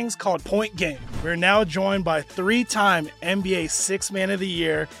DraftKings called Point Game. We're now joined by 3-time NBA Sixth Man of the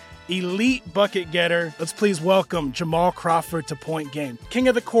Year, elite bucket getter. Let's please welcome Jamal Crawford to Point Game. King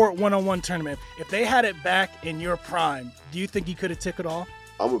of the Court one-on-one tournament. If they had it back in your prime, do you think you could have took it all?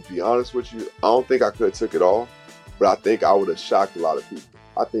 I'm going to be honest with you. I don't think I could have took it all, but I think I would have shocked a lot of people.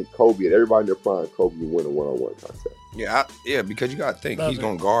 I think Kobe and everybody in their prime, Kobe would win a one-on-one contest. Yeah, because you got to think he's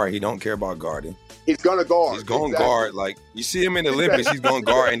going to guard. He don't care about guarding. He's going to guard. He's going to guard. Like, you see him in the Olympics, he's going to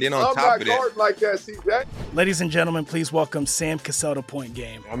guard. And then on top of that. Like that, see that? Ladies and gentlemen, please welcome Sam Cassell to Point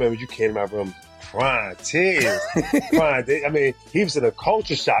Game. I remember you came in my room crying, tears, crying. I mean, he was in a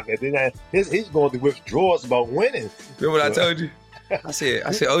culture shock. And then he's going through withdrawals about winning. Remember what I told you? I said,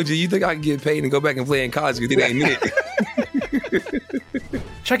 OG, you think I can get paid and go back and play in college because it ain't it?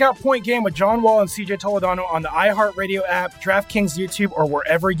 Check out Point Game with John Wall and CJ Toledano on the iHeartRadio app, DraftKings YouTube, or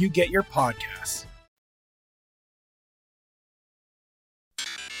wherever you get your podcasts.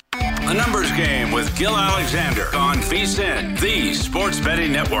 A numbers game with Gil Alexander on VSiN, the Sports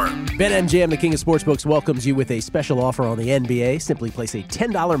Betting Network. BetMGM, the king of sportsbooks, welcomes you with a special offer on the NBA. Simply place a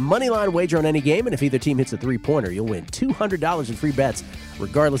 $10 moneyline wager on any game, and if either team hits a three-pointer, you'll win $200 in free bets,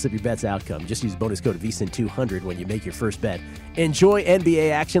 regardless of your bet's outcome. Just use bonus code VSiN200 when you make your first bet. Enjoy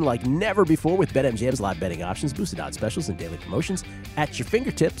NBA action like never before with BetMGM's live betting options, boosted odds specials, and daily promotions at your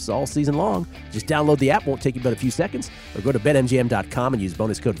fingertips all season long. Just download the app, won't take you but a few seconds, or go to BetMGM.com and use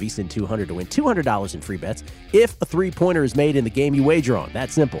bonus code VSiN200 to win $200 in free bets if a three-pointer is made in the game you wager on.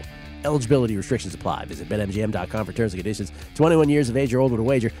 That's simple. Eligibility restrictions apply. Visit BetMGM.com for terms and conditions. 21 years of age or older to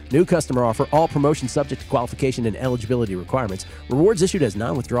wager. New customer offer. All promotions subject to qualification and eligibility requirements. Rewards issued as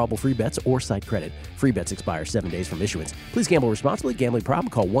non-withdrawable free bets or site credit. Free bets expire 7 days from issuance. Please gamble responsibly. Gambling problem?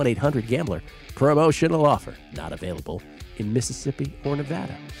 Call 1-800-GAMBLER. Promotional offer not available in Mississippi or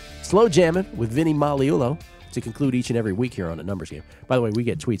Nevada. Slow jamming with Vinny Magliulo to conclude each and every week here on A Numbers Game. By the way, we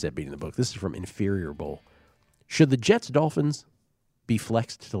get tweets at Beating the Book. This is from Inferior Bowl. Should the Jets-Dolphins be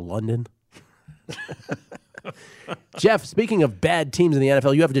flexed to London? Jeff, speaking of bad teams in the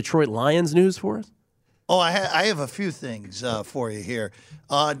NFL, you have Detroit Lions news for us? Oh, I have a few things for you here.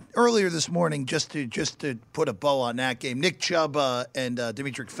 Earlier this morning, just to put a bow on that game, Nick Chubb and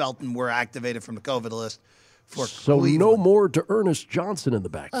Demetric Felton were activated from the COVID list for Cleveland. No more to Ernest Johnson in the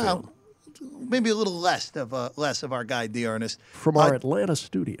backfield. Maybe a little less of our guy D'Ernest from our Atlanta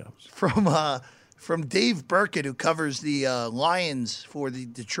studios. From Dave Burkett, who covers the Lions for the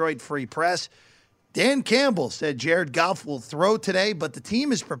Detroit Free Press. Dan Campbell said Jared Goff will throw today, but the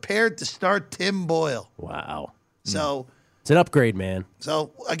team is prepared to start Tim Boyle. Wow. So it's an upgrade, man.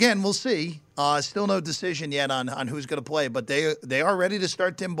 So again, we'll see. Still no decision yet on who's going to play, but they are ready to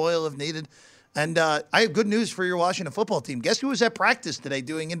start Tim Boyle if needed. And I have good news for your Washington football team. Guess who was at practice today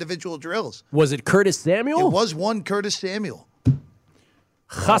doing individual drills? Was it Curtis Samuel? It was one Curtis Samuel.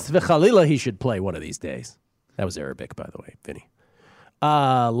 Chas v'chalila, he should play one of these days. That was Arabic, by the way, Vinny.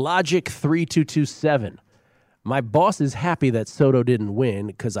 Logic 3227. My boss is happy that Soto didn't win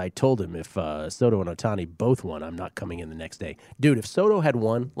because I told him if Soto and Ohtani both won, I'm not coming in the next day. Dude, if Soto had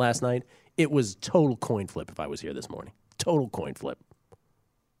won last night, it was total coin flip if I was here this morning. Total coin flip.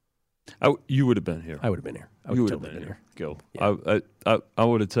 You would have been here. I would have been here. You would have been here, Gil. Yeah. I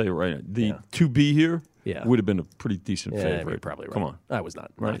would have tell you right now. To be here would have been a pretty decent favorite. You're probably right. Come on. I was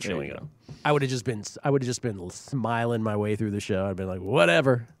not showing it up. I would have just been smiling my way through the show. I'd been like,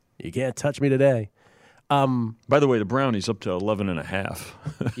 whatever. You can't touch me today. By the way, the Brownies up to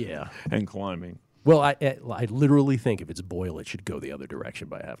 11.5. Yeah. And climbing. Well, I literally think if it's Boyle, it should go the other direction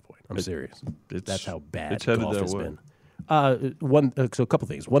by a half point. I'm serious. That's how bad golf has been. So a couple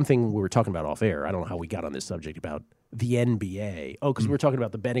things. One thing we were talking about off air, I don't know how we got on this subject about the NBA. Oh, because we were talking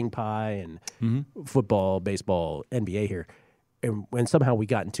about the betting pie and football, baseball, NBA here. And somehow we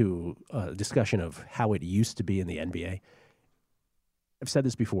got into a discussion of how it used to be in the NBA. I've said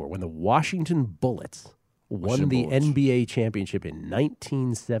this before. When the Washington Bullets won the NBA championship in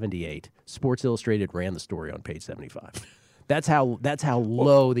 1978, Sports Illustrated ran the story on page 75. That's how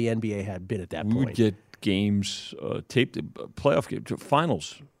low the NBA had been at that point. We would get games, playoff games,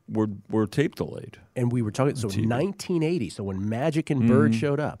 finals were tape delayed. And we were talking, so 1980, so when Magic and Bird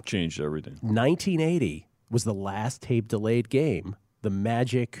showed up. Changed everything. 1980 was the last tape delayed game. The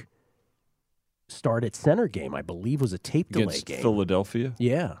Magic Start at Center game, I believe, was a tape delay game. Philadelphia?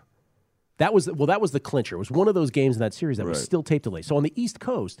 Yeah. That was the clincher. It was one of those games in that series that was still tape delay. So on the East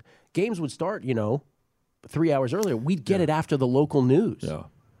Coast, games would start, 3 hours earlier. We'd get it after the local news. Yeah.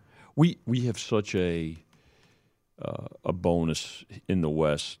 We have such a bonus in the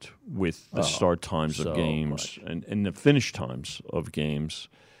West with the start times of games and the finish times of games,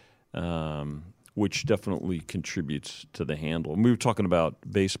 which definitely contributes to the handle. And we were talking about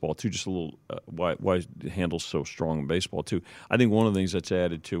baseball too, just a little why the handle's so strong in baseball too. I think one of the things that's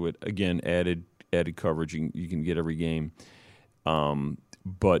added to it, again, added coverage. You can get every game,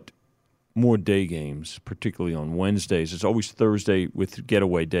 but more day games, particularly on Wednesdays. It's always Thursday with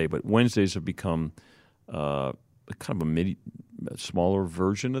getaway day, but Wednesdays have become kind of a smaller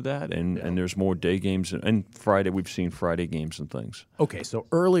version of that, and there's more day games. And Friday, we've seen Friday games and things. Okay, so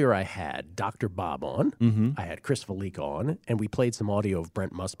earlier I had Dr. Bob on. Mm-hmm. I had Chris Felique on, and we played some audio of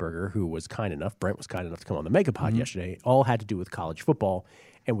Brent Musburger, who was kind enough. Brent was kind enough to come on the Megapod yesterday. All had to do with college football.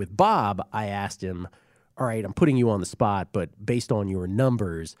 And with Bob, I asked him, all right, I'm putting you on the spot, but based on your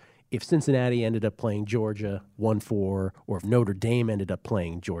numbers, if Cincinnati ended up playing Georgia 1-4, or if Notre Dame ended up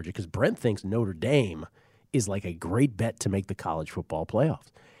playing Georgia, because Brent thinks Notre Dame is like a great bet to make the college football playoffs.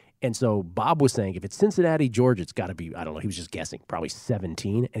 And so Bob was saying if it's Cincinnati, Georgia, it's got to be, I don't know, he was just guessing, probably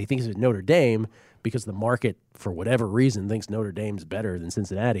 17. And he thinks it's Notre Dame because the market, for whatever reason, thinks Notre Dame's better than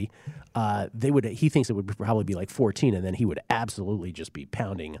Cincinnati. He thinks it would probably be like 14, and then he would absolutely just be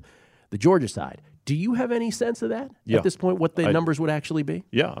pounding the Georgia side. Do you have any sense of that at this point, what the numbers would actually be?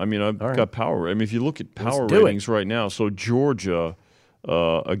 Yeah, I mean, I've got power. I mean, if you look at power ratings right now, so Georgia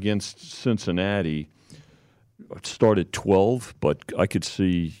against Cincinnati started 12, but I could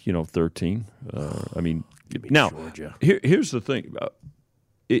see 13. Now Georgia. Here's the thing: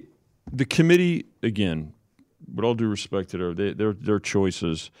 the committee, again, with all due respect to their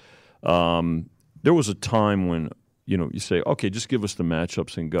choices, there was a time when you say, okay, just give us the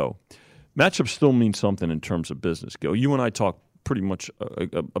matchups and go. Matchups still mean something in terms of business. Go. You and I talked pretty much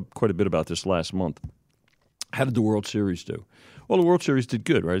quite a bit about this last month. How did the World Series do? Well, the World Series did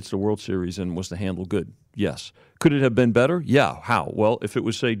good, right? It's the World Series, and was the handle good? Yes. Could it have been better? Yeah. How? Well, if it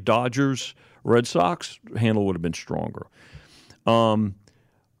was, say, Dodgers, Red Sox, handle would have been stronger.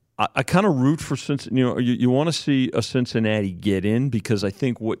 I kind of root for Cincinnati. You want to see a Cincinnati get in because I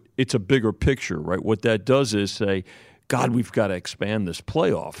think it's a bigger picture, right? What that does is say, God, we've got to expand this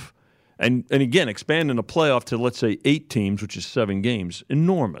playoff. And again, expanding a playoff to, let's say, 8 teams, which is 7 games,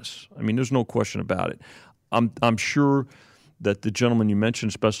 enormous. I mean, there's no question about it. I'm sure that the gentleman you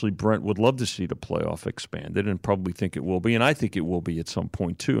mentioned, especially Brent, would love to see the playoff expanded and probably think it will be. And I think it will be at some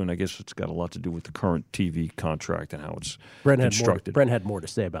point, too. And I guess it's got a lot to do with the current TV contract and how it's constructed. Brent had more to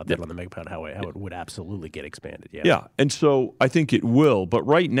say about that on the Megapod, how it would absolutely get expanded. Yeah, and so I think it will. But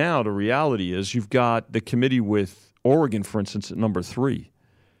right now, the reality is you've got the committee with Oregon, for instance, at number 3.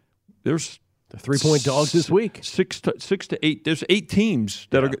 There's the 3-point dogs this week. 6 to 8. There's 8 teams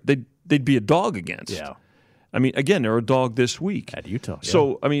that they'd be a dog against. Yeah. I mean, again, they're a dog this week at Utah. Yeah.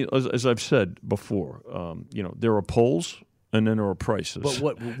 So, I mean, as I've said before, there are polls and then there are prices.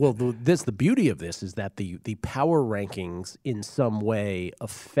 But the beauty of this is that the power rankings in some way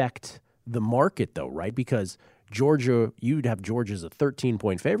affect the market, though, right? Because Georgia, you'd have Georgia as a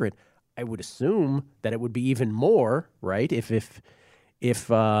 13-point favorite. I would assume that it would be even more, right? If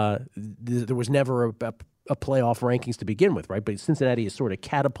there was never a playoff rankings to begin with, right? But Cincinnati is sort of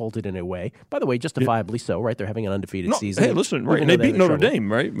catapulted in a way. By the way, justifiably so, right? They're having an undefeated season. Hey, listen, right? And they beat Notre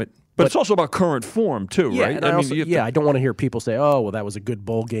Dame, right? But it's also about current form, too, right? I don't want to hear people say, oh, well, that was a good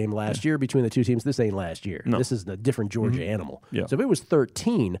bowl game last year between the two teams. This ain't last year. No. This is a different Georgia animal. Yeah. So if it was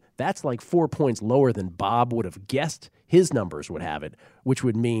 13, that's like 4 points lower than Bob would have guessed his numbers would have it, which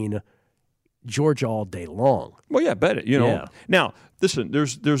would mean Georgia all day long. Well, yeah, bet it. Yeah. Now, listen,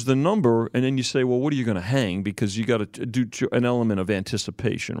 there's the number, and then you say, well, what are you going to hang? Because you got to do an element of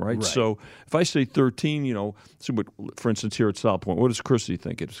anticipation, right? So if I say 13, so for instance, here at South Point, what does Chrissy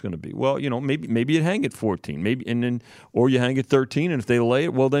think it's going to be? Well, maybe you hang at 14, or you hang at 13, and if they lay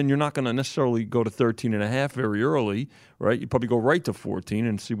it, well, then you're not going to necessarily go to 13.5 very early, right? You probably go right to 14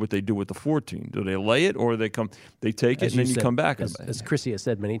 and see what they do with the 14. Do they lay it, or they take it, and then you come back? As Chrissy has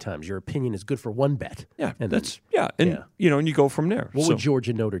said many times, your opinion is good for one bet. Yeah, and and you go from there. What would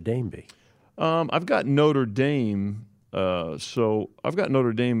Georgia Notre Dame be? I've got Notre Dame. So I've got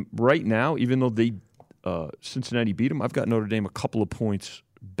Notre Dame right now, even though Cincinnati beat them. I've got Notre Dame a couple of points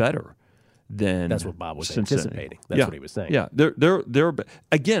better than That's what Bob was Cincinnati. anticipating. That's what he was saying. Yeah, they're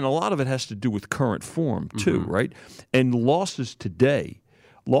again. A lot of it has to do with current form too, right? And losses today,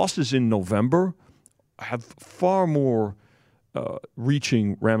 losses in November, have far more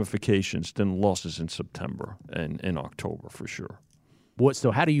reaching ramifications than losses in September and in October for sure.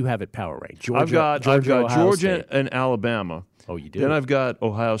 So how do you have it power ranked? Georgia, I've got Georgia State. and Alabama. Oh, you do? Then I've got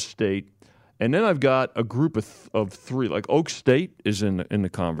Ohio State. And then I've got a group of three. Like Oak State is in the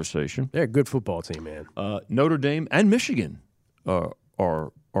conversation. They're a good football team, man. Notre Dame and Michigan are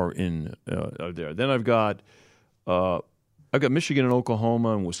in there. Then I've got Michigan and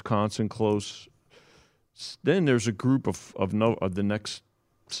Oklahoma and Wisconsin close. Then there's a group of the next,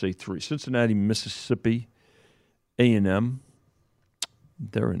 say, three: Cincinnati, Mississippi, A&M.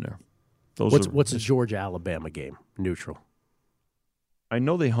 They're in there. What's the Georgia-Alabama game? Neutral. I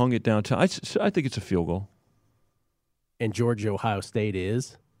know they hung it down to. I think it's a field goal. And Georgia-Ohio State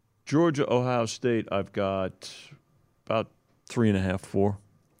is? Georgia-Ohio State, I've got about 3.5, 4.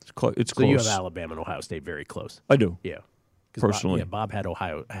 It's close. So you have Alabama and Ohio State very close. I do. Yeah. Personally. Bob had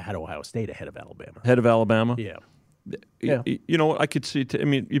Ohio State ahead of Alabama. Ahead of Alabama? Yeah. You know what? I could see.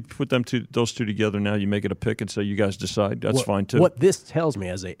 You put those two together now. You make it a pick and say you guys decide. That's fine too. What this tells me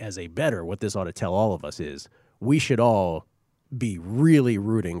as a bettor, what this ought to tell all of us is we should all be really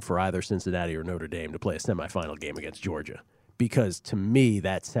rooting for either Cincinnati or Notre Dame to play a semifinal game against Georgia. Because to me,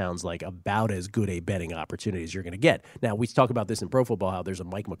 that sounds like about as good a betting opportunity as you're going to get. Now, we talk about this in pro football, how there's a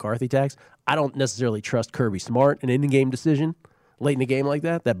Mike McCarthy tax. I don't necessarily trust Kirby Smart in an in-game decision late in a game like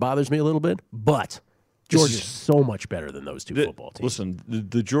that. That bothers me a little bit. But Georgia's so much better than those two football teams. Listen,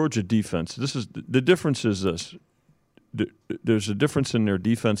 the Georgia defense, the difference is this. There's a difference in their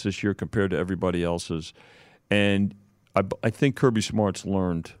defense this year compared to everybody else's. And I think Kirby Smart's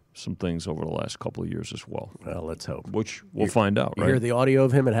learned some things over the last couple of years as well. Well, let's hope. Which we'll find out, right? You hear the audio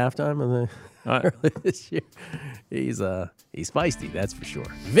of him at halftime early this year? He's feisty, that's for sure.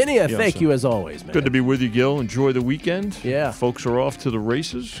 Vinny, thank you as always, man. Good to be with you, Gil. Enjoy the weekend. Yeah. Folks are off to the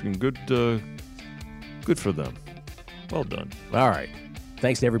races, and good for them. Well done. All right.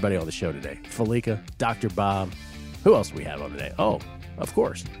 Thanks to everybody on the show today. Falika, Dr. Bob. Who else do we have on today? Oh, of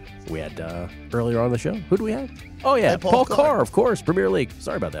course. We had earlier on the show. Who do we have? Oh, yeah, Paul Carr, of course, Premier League.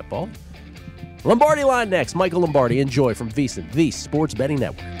 Sorry about that, Paul. Lombardi line next. Michael Lombardi. Enjoy from VSiN, the Sports Betting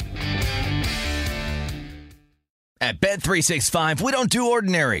Network. At Bet365, we don't do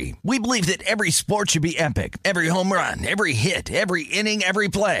ordinary. We believe that every sport should be epic. Every home run, every hit, every inning, every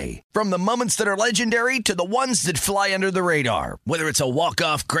play. From the moments that are legendary to the ones that fly under the radar. Whether it's a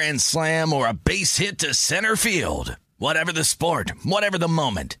walk-off grand slam or a base hit to center field. Whatever the sport, whatever the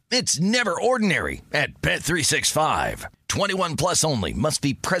moment, it's never ordinary at Bet365. 21 plus only. Must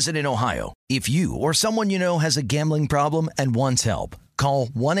be present in Ohio. If you or someone you know has a gambling problem and wants help, call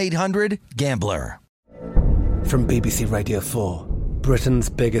 1-800-GAMBLER. From BBC Radio 4, Britain's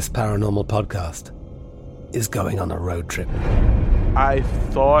biggest paranormal podcast is going on a road trip. I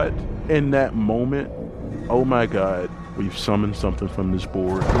thought in that moment, oh my God, we've summoned something from this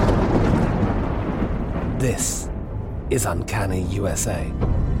board. This is Uncanny USA.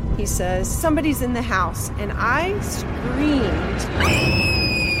 He says, somebody's in the house, and I screamed.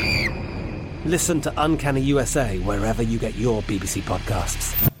 Listen to Uncanny USA wherever you get your BBC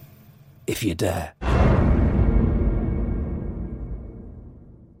podcasts, if you dare.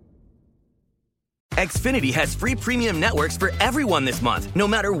 Xfinity has free premium networks for everyone this month, no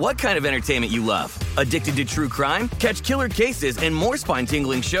matter what kind of entertainment you love. Addicted to true crime? Catch killer cases and more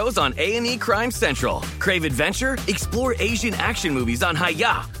spine-tingling shows on A&E Crime Central. Crave adventure? Explore Asian action movies on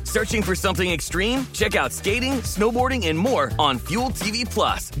Hi-YAH. Searching for something extreme? Check out skating, snowboarding, and more on Fuel TV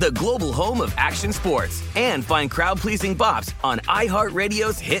Plus, the global home of action sports. And find crowd-pleasing bops on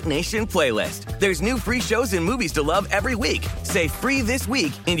iHeartRadio's Hit Nation playlist. There's new free shows and movies to love every week. Say free this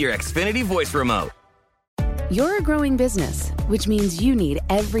week in your Xfinity voice remote. You're a growing business, which means you need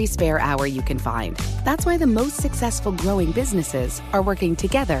every spare hour you can find. That's why the most successful growing businesses are working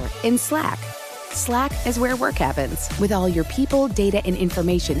together in Slack. Slack is where work happens, with all your people, data, and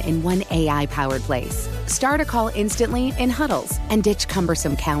information in one AI-powered place. Start a call instantly in huddles and ditch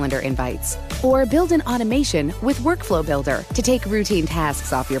cumbersome calendar invites. Or build an automation with Workflow Builder to take routine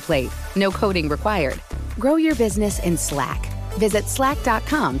tasks off your plate. No coding required. Grow your business in Slack. Visit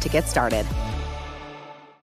slack.com to get started.